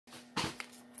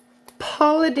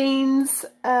Paula Deen's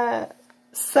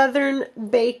Southern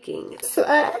Baking. So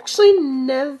I actually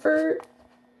never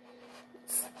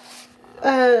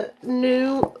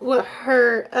knew what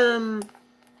her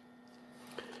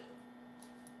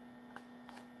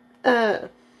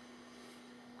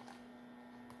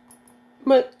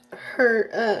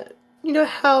you know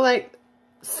how like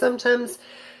sometimes,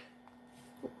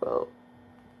 well,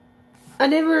 I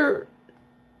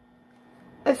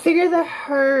figured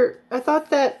that I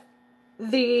thought that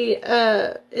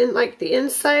the in like the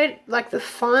inside, like the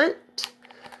font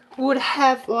would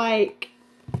have like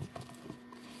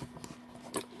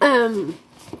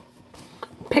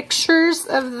pictures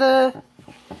of the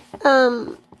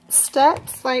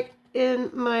steps like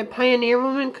in my Pioneer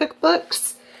Woman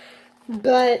cookbooks,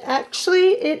 but actually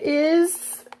it is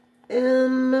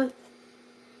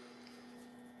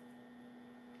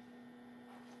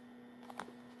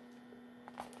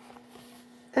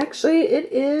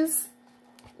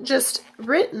just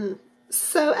written.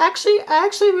 So I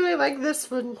actually really like this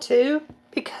one too,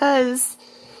 because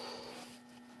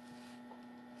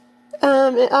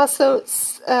it also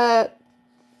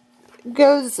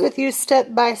goes with you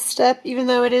step by step, even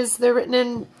though it is the written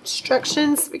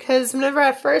instructions, because whenever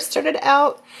I first started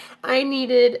out, I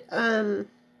needed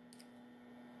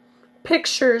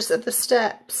pictures of the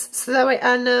steps, so that way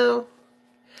I know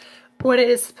what it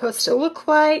is supposed to look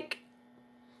like.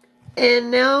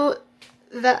 And now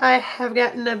that I have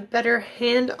gotten a better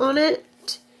hand on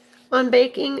it, on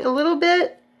baking a little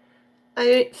bit,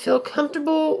 I feel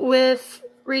comfortable with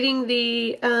reading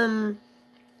the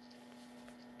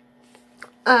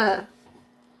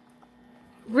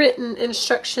written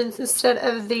instructions instead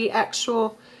of the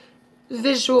actual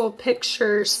visual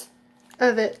pictures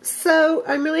of it. So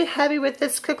I'm really happy with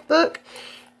this cookbook.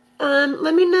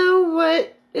 Let me know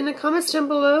what, in the comments down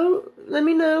below, let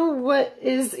me know what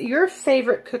is your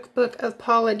favorite cookbook of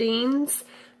Paula Deen's.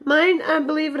 Mine, I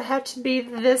believe, would have to be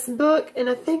this book, and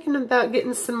I'm thinking about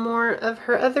getting some more of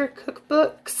her other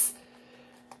cookbooks.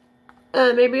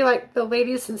 Maybe like the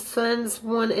Ladies and Sons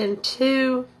 1 and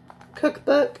 2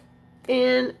 cookbook.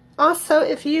 And also,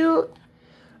 if you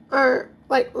are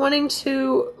like wanting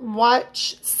to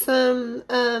watch some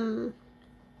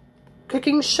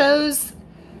cooking shows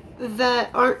that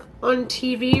aren't on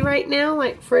TV right now,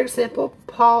 like for example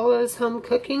Paula's Home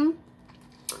Cooking,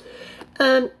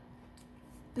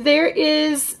 there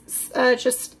is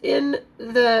just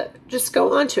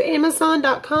go on to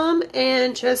Amazon.com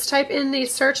and just type in the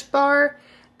search bar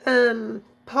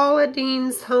Paula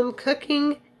Deen's Home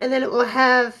Cooking, and then it will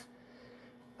have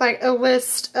like a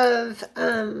list of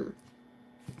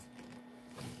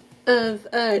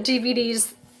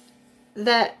DVDs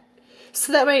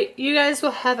so that way you guys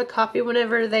will have a copy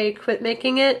whenever they quit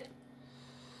making it.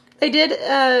 They did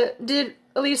at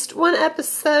least one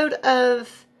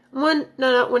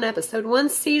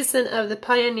season of the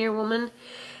Pioneer Woman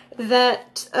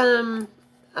that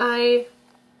I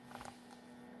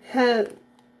have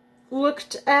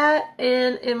looked at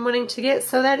and am wanting to get,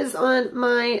 so that is on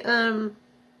my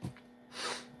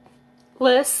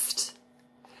list.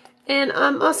 And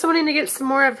I'm also wanting to get some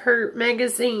more of her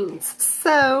magazines.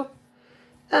 So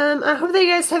I hope that you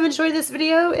guys have enjoyed this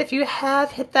video. If you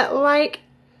have, hit that like,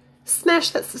 smash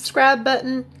that subscribe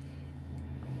button,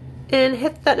 and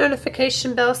hit that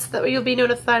notification bell so that way you'll be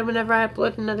notified whenever I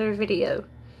upload another video.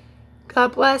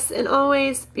 God bless, and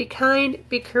always be kind,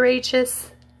 be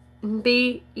courageous, and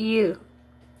be you.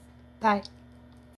 Bye.